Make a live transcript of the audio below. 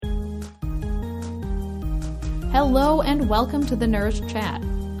Hello and welcome to the Nourished Chat.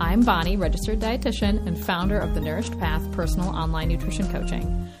 I'm Bonnie, registered dietitian and founder of the Nourished Path personal online nutrition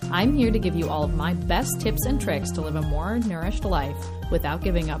coaching. I'm here to give you all of my best tips and tricks to live a more nourished life without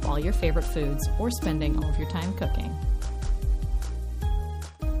giving up all your favorite foods or spending all of your time cooking.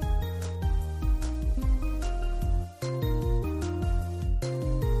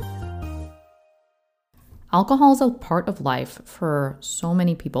 Alcohol is a part of life for so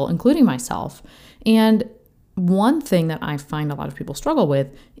many people, including myself. And one thing that I find a lot of people struggle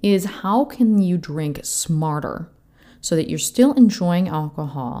with is how can you drink smarter so that you're still enjoying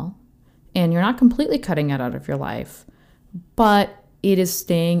alcohol and you're not completely cutting it out of your life, but it is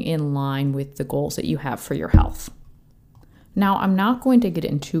staying in line with the goals that you have for your health. Now, I'm not going to get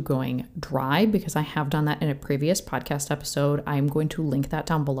into going dry because I have done that in a previous podcast episode. I'm going to link that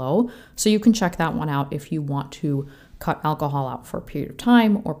down below so you can check that one out if you want to cut alcohol out for a period of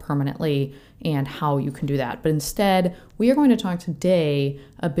time or permanently and how you can do that. But instead, we are going to talk today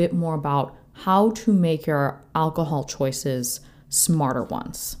a bit more about how to make your alcohol choices smarter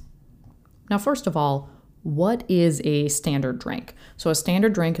ones. Now, first of all, what is a standard drink? So a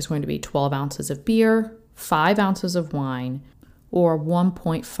standard drink is going to be 12 ounces of beer, 5 ounces of wine, or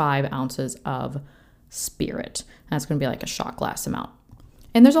 1.5 ounces of spirit. And that's going to be like a shot glass amount.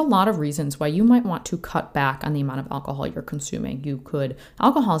 And there's a lot of reasons why you might want to cut back on the amount of alcohol you're consuming.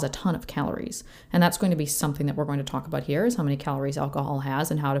 Alcohol has a ton of calories, and that's going to be something that we're going to talk about here is how many calories alcohol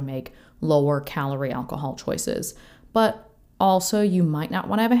has and how to make lower calorie alcohol choices. But also you might not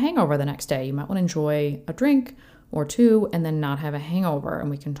want to have a hangover the next day. You might want to enjoy a drink or two and then not have a hangover, and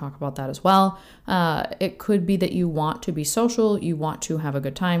we can talk about that as well. It could be that you want to be social, you want to have a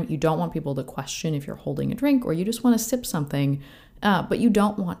good time, you don't want people to question if you're holding a drink, or you just want to sip something, but you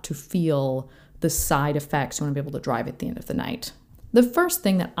don't want to feel the side effects. You want to be able to drive at the end of the night. The first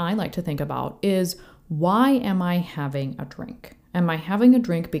thing that I like to think about is, why am I having a drink? Am I having a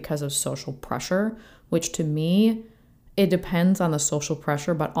drink because of social pressure, which to me, it depends on the social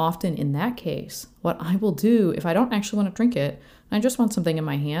pressure, but often in that case, what I will do if I don't actually want to drink it, and I just want something in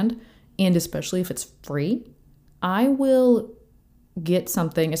my hand, and especially if it's free, I will get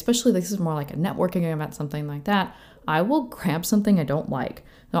something, especially this is more like a networking event, something like that, I will grab something I don't like.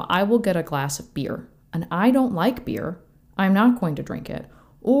 Now, I will get a glass of beer, and I don't like beer. I'm not going to drink it.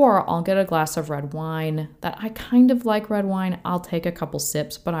 Or I'll get a glass of red wine that I kind of like red wine. I'll take a couple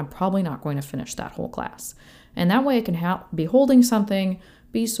sips, but I'm probably not going to finish that whole glass. And that way I can be holding something,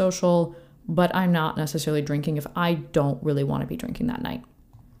 be social, but I'm not necessarily drinking if I don't really want to be drinking that night.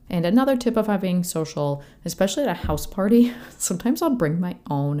 And another tip of being social, especially at a house party, sometimes I'll bring my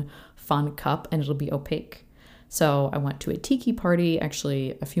own fun cup and it'll be opaque. So I went to a tiki party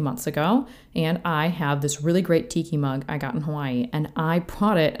actually a few months ago, and I have this really great tiki mug I got in Hawaii, and I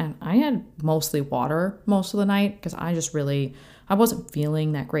brought it, and I had mostly water most of the night because I wasn't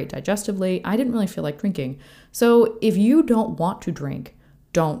feeling that great digestively. I didn't really feel like drinking. So if you don't want to drink,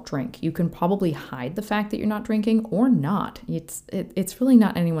 don't drink. You can probably hide the fact that you're not drinking or not. It's really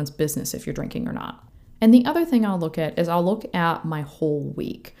not anyone's business if you're drinking or not. And the other thing I'll look at is I'll look at my whole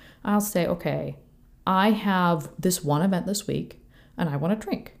week. I'll say, okay, I have this one event this week and I want to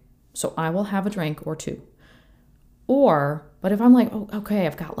drink. So I will have a drink or two. But if I'm like, oh, okay,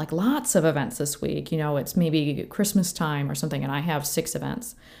 I've got like lots of events this week, it's maybe Christmas time or something, and I have 6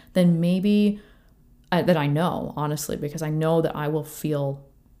 events, then maybe that I know, honestly, because I know that I will feel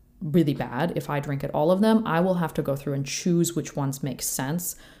really bad if I drink at all of them. I will have to go through and choose which ones make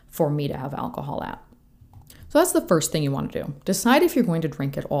sense for me to have alcohol at. So that's the first thing you want to do. Decide if you're going to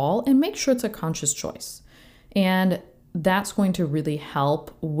drink at all and make sure it's a conscious choice. And that's going to really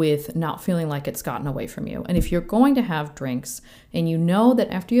help with not feeling like it's gotten away from you. And if you're going to have drinks and you know that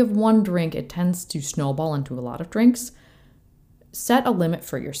after you have one drink, it tends to snowball into a lot of drinks, set a limit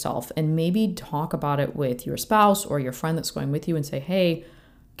for yourself and maybe talk about it with your spouse or your friend that's going with you and say, hey,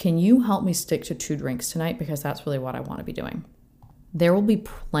 can you help me stick to 2 drinks tonight? Because that's really what I want to be doing. There will be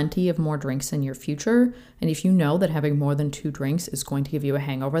plenty of more drinks in your future. And if you know that having more than 2 drinks is going to give you a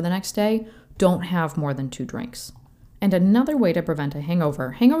hangover the next day, don't have more than 2 drinks. And another way to prevent a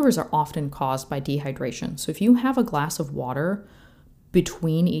hangover, hangovers are often caused by dehydration. So if you have a glass of water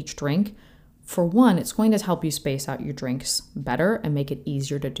between each drink, for one, it's going to help you space out your drinks better and make it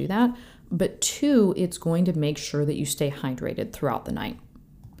easier to do that. But 2, it's going to make sure that you stay hydrated throughout the night.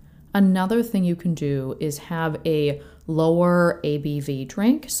 Another thing you can do is have a lower ABV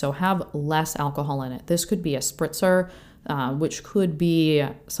drink, so have less alcohol in it. This could be a spritzer, which could be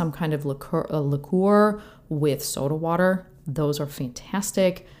some kind of liqueur with soda water. Those are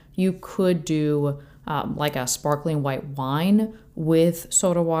fantastic. You could do like a sparkling white wine with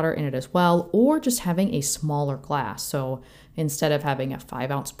soda water in it as well, or just having a smaller glass. So instead of having a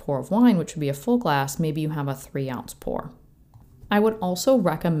 5-ounce pour of wine, which would be a full glass, maybe you have a 3-ounce pour. I would also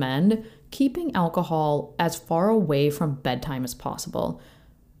recommend keeping alcohol as far away from bedtime as possible.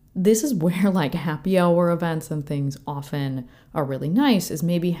 This is where like happy hour events and things often are really nice, is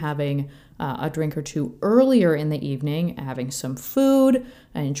maybe having a drink or two earlier in the evening, having some food,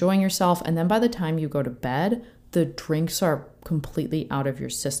 and enjoying yourself. And then by the time you go to bed, the drinks are completely out of your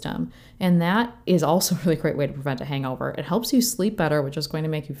system. And that is also a really great way to prevent a hangover. It helps you sleep better, which is going to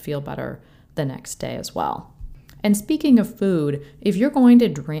make you feel better the next day as well. And speaking of food, if you're going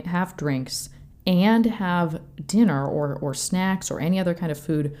to have drinks and have dinner or snacks or any other kind of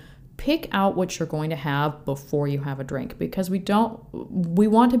food, pick out what you're going to have before you have a drink, because we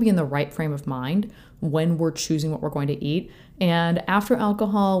want to be in the right frame of mind when we're choosing what we're going to eat. And after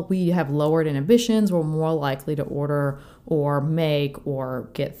alcohol, we have lowered inhibitions. We're more likely to order or make or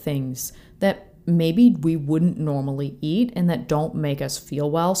get things that maybe we wouldn't normally eat and that don't make us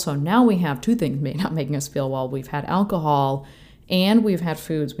feel well. So now we have two things not making us feel well. We've had alcohol and we've had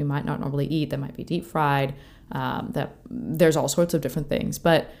foods we might not normally eat that might be deep fried. That there's all sorts of different things.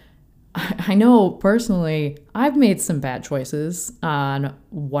 But I know personally, I've made some bad choices on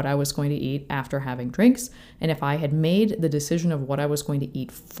what I was going to eat after having drinks. And if I had made the decision of what I was going to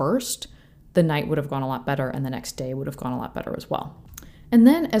eat first, the night would have gone a lot better and the next day would have gone a lot better as well. And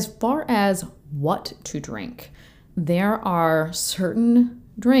then as far as what to drink, there are certain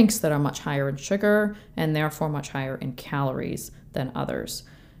drinks that are much higher in sugar and therefore much higher in calories than others.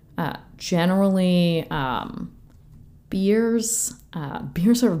 Generally, beers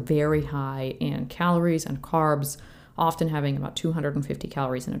are very high in calories and carbs, often having about 250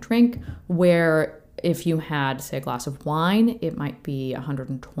 calories in a drink, where if you had, say, a glass of wine, it might be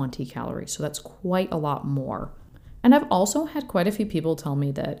 120 calories. So that's quite a lot more. And I've also had quite a few people tell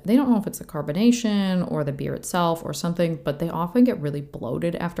me that they don't know if it's the carbonation or the beer itself or something, but they often get really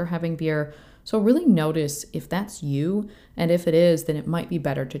bloated after having beer. So really notice if that's you, and if it is, then it might be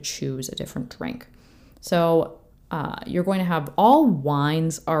better to choose a different drink. So you're going to have, all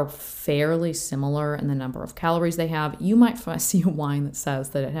wines are fairly similar in the number of calories they have. You might see a wine that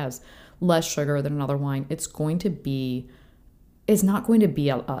says that it has less sugar than another wine. It's not going to be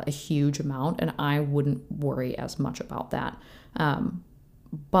a huge amount, and I wouldn't worry as much about that.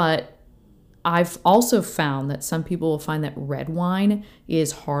 But I've also found that some people will find that red wine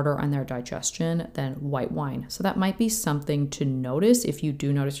is harder on their digestion than white wine. So that might be something to notice if you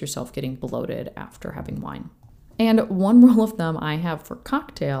do notice yourself getting bloated after having wine. And one rule of thumb I have for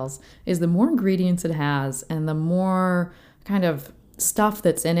cocktails is the more ingredients it has and the more kind of stuff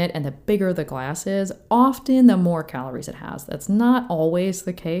that's in it and the bigger the glass is, often the more calories it has. That's not always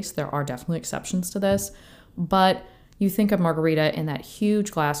the case. There are definitely exceptions to this. But you think of margarita in that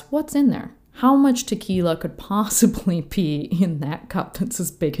huge glass, what's in there? How much tequila could possibly be in that cup that's as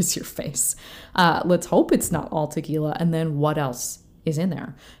big as your face? Let's hope it's not all tequila. And then what else is in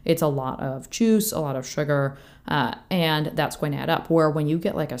there? It's a lot of juice, a lot of sugar, and that's going to add up. Where when you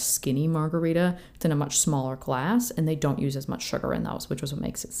get like a skinny margarita, it's in a much smaller glass and they don't use as much sugar in those, which is what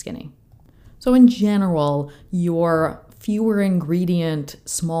makes it skinny. So in general, your fewer ingredient,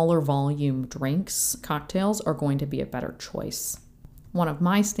 smaller volume drinks, cocktails are going to be a better choice. One of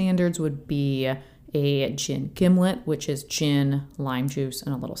my standards would be a gin gimlet, which is gin, lime juice,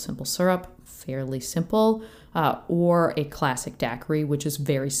 and a little simple syrup, fairly simple, or a classic daiquiri, which is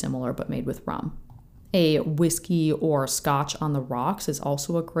very similar but made with rum. A whiskey or scotch on the rocks is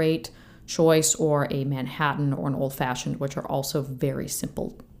also a great choice, or a Manhattan or an old-fashioned, which are also very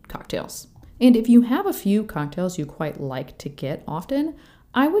simple cocktails. And if you have a few cocktails you quite like to get often,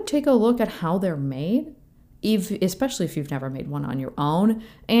 I would take a look at how they're made, especially if you've never made one on your own,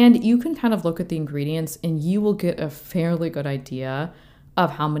 and you can kind of look at the ingredients and you will get a fairly good idea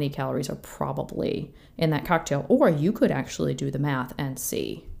of how many calories are probably in that cocktail, or you could actually do the math and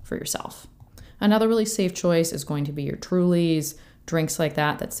see for yourself. Another really safe choice is going to be your Trulies, drinks like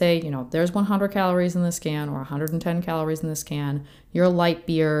that say, there's 100 calories in this can or 110 calories in this can. Your light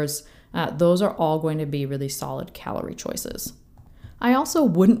beers, those are all going to be really solid calorie choices. I also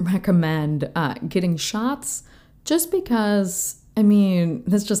wouldn't recommend getting shots, just because,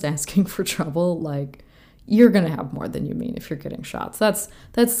 that's just asking for trouble. Like, you're going to have more than you mean if you're getting shots.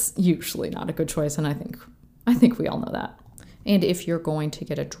 That's usually not a good choice, and I think we all know that. And if you're going to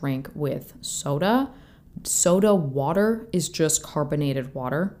get a drink with soda water is just carbonated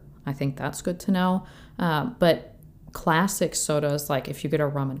water. I think that's good to know. But classic sodas, like if you get a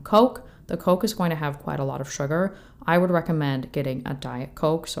rum and Coke, the Coke is going to have quite a lot of sugar. I would recommend getting a Diet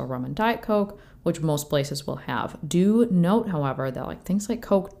Coke, so rum and Diet Coke, which most places will have. Do note, however, that like things like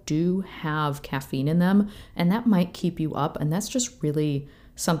Coke do have caffeine in them, and that might keep you up, and that's just really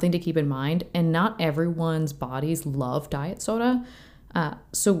something to keep in mind. And not everyone's bodies love diet soda.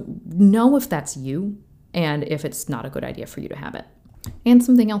 So know if that's you and if it's not a good idea for you to have it. And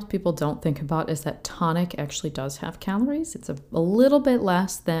something else people don't think about is that tonic actually does have calories. It's a little bit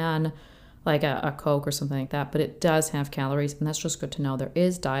less than like a Coke or something like that, but it does have calories, and that's just good to know. There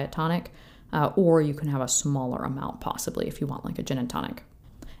is diet tonic, or you can have a smaller amount possibly if you want like a gin and tonic.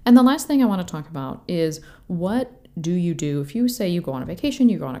 And the last thing I want to talk about is, what do you do if you say you go on a vacation,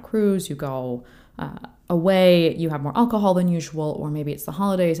 you go on a cruise, you go away, you have more alcohol than usual, or maybe it's the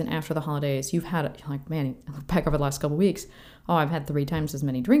holidays, and after the holidays you've had like, man, back over the last couple of weeks, oh, I've had 3 times as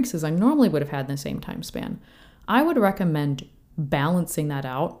many drinks as I normally would have had in the same time span. I would recommend balancing that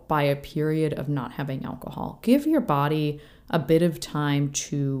out by a period of not having alcohol. Give your body a bit of time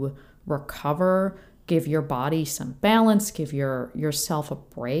to recover, give your body some balance, give yourself a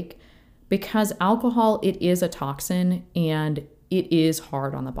break, because alcohol, it is a toxin and it is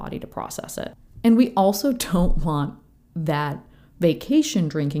hard on the body to process it. And we also don't want that vacation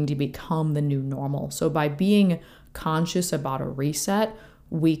drinking to become the new normal. So by being conscious about a reset,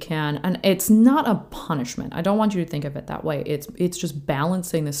 we can, and it's not a punishment. I don't want you to think of it that way. It's just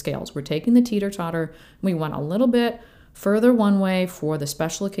balancing the scales. We're taking the teeter-totter. We went a little bit further one way for the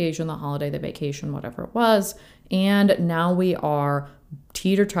special occasion, the holiday, the vacation, whatever it was. And now we are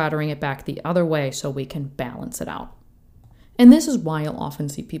teeter-tottering it back the other way so we can balance it out. And this is why you'll often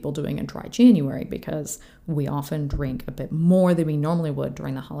see people doing a dry January, because we often drink a bit more than we normally would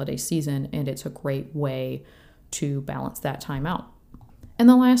during the holiday season, and it's a great way to balance that time out. And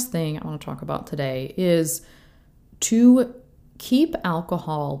the last thing I want to talk about today is to keep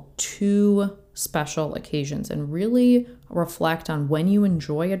alcohol to special occasions and really reflect on when you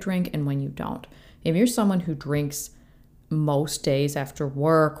enjoy a drink and when you don't. If you're someone who drinks most days after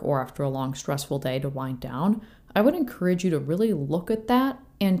work or after a long, stressful day to wind down, I would encourage you to really look at that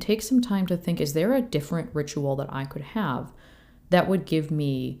and take some time to think, is there a different ritual that I could have that would give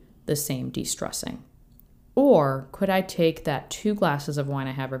me the same de-stressing? Or could I take that 2 glasses of wine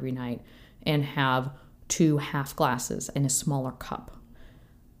I have every night and have 2 half glasses in a smaller cup?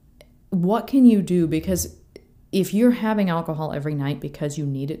 What can you do? Because if you're having alcohol every night because you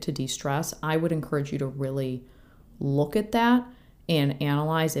need it to de-stress, I would encourage you to really look at that and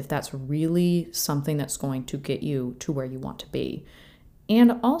analyze if that's really something that's going to get you to where you want to be.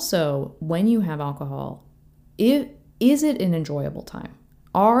 And also, when you have alcohol, is it an enjoyable time?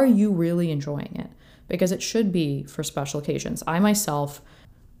 Are you really enjoying it? Because it should be for special occasions.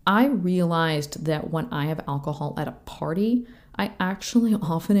 I realized that when I have alcohol at a party, I actually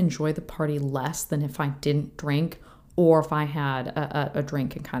often enjoy the party less than if I didn't drink, or if I had a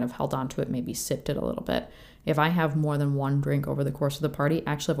drink and kind of held on to it, maybe sipped it a little bit. If I have more than 1 drink over the course of the party,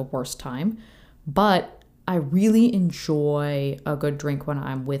 I actually have a worse time. But I really enjoy a good drink when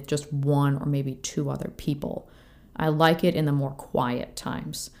I'm with just 1 or maybe 2 other people. I like it in the more quiet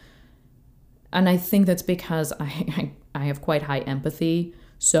times. And I think that's because I have quite high empathy.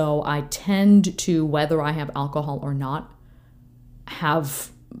 So I tend to, whether I have alcohol or not, have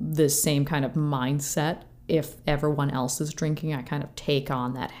the same kind of mindset. If everyone else is drinking, I kind of take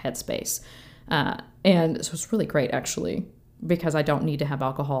on that headspace. And so it's really great, actually, because I don't need to have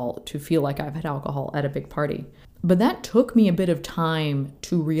alcohol to feel like I've had alcohol at a big party. But that took me a bit of time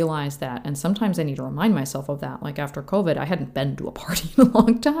to realize that. And sometimes I need to remind myself of that. Like after COVID, I hadn't been to a party in a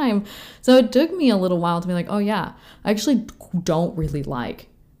long time. So it took me a little while to be like, oh yeah, I actually don't really like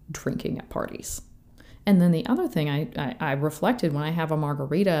drinking at parties. And then the other thing I reflected, when I have a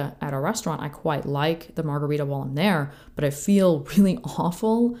margarita at a restaurant, I quite like the margarita while I'm there, but I feel really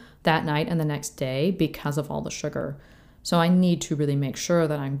awful that night and the next day because of all the sugar. So I need to really make sure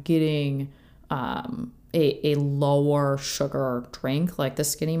that I'm getting a lower sugar drink like the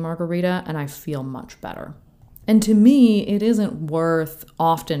skinny margarita, and I feel much better. And to me, it isn't worth,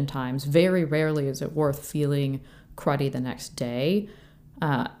 oftentimes, very rarely is it worth feeling cruddy the next day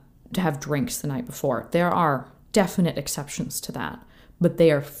to have drinks the night before. There are definite exceptions to that, but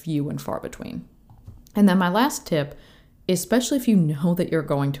they are few and far between. And then my last tip, especially if you know that you're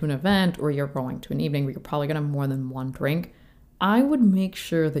going to an event or you're going to an evening where you're probably going to have more than 1 drink, I would make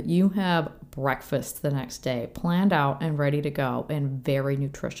sure that you have breakfast the next day planned out and ready to go and very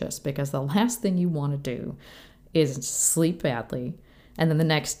nutritious, because the last thing you want to do is sleep badly and then the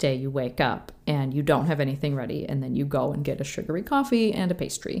next day you wake up and you don't have anything ready, and then you go and get a sugary coffee and a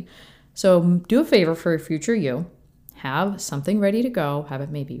pastry. So do a favor for future you. Have something ready to go. Have it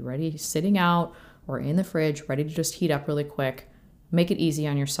maybe ready sitting out or in the fridge, ready to just heat up really quick. Make it easy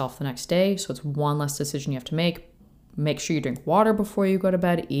on yourself the next day, so it's one less decision you have to make. Make sure you drink water before you go to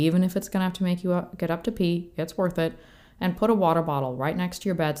bed, even if it's going to have to make you get up to pee. It's worth it. And put a water bottle right next to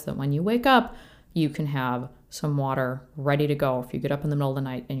your bed so that when you wake up, you can have some water ready to go if you get up in the middle of the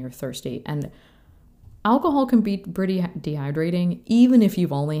night and you're thirsty. And alcohol can be pretty dehydrating, even if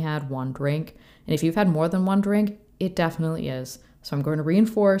you've only had one drink. And if you've had more than one drink, it definitely is. So I'm going to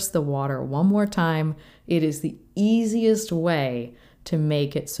reinforce the water one more time. It is the easiest way to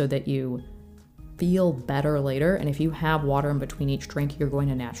make it so that you feel better later. And if you have water in between each drink, you're going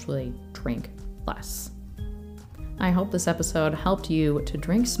to naturally drink less. I hope this episode helped you to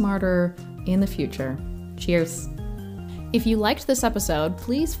drink smarter in the future. Cheers. If you liked this episode,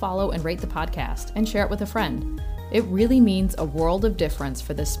 please follow and rate the podcast and share it with a friend. It really means a world of difference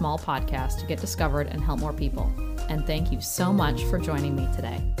for this small podcast to get discovered and help more people. And thank you so much for joining me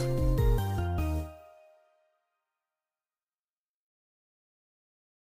today.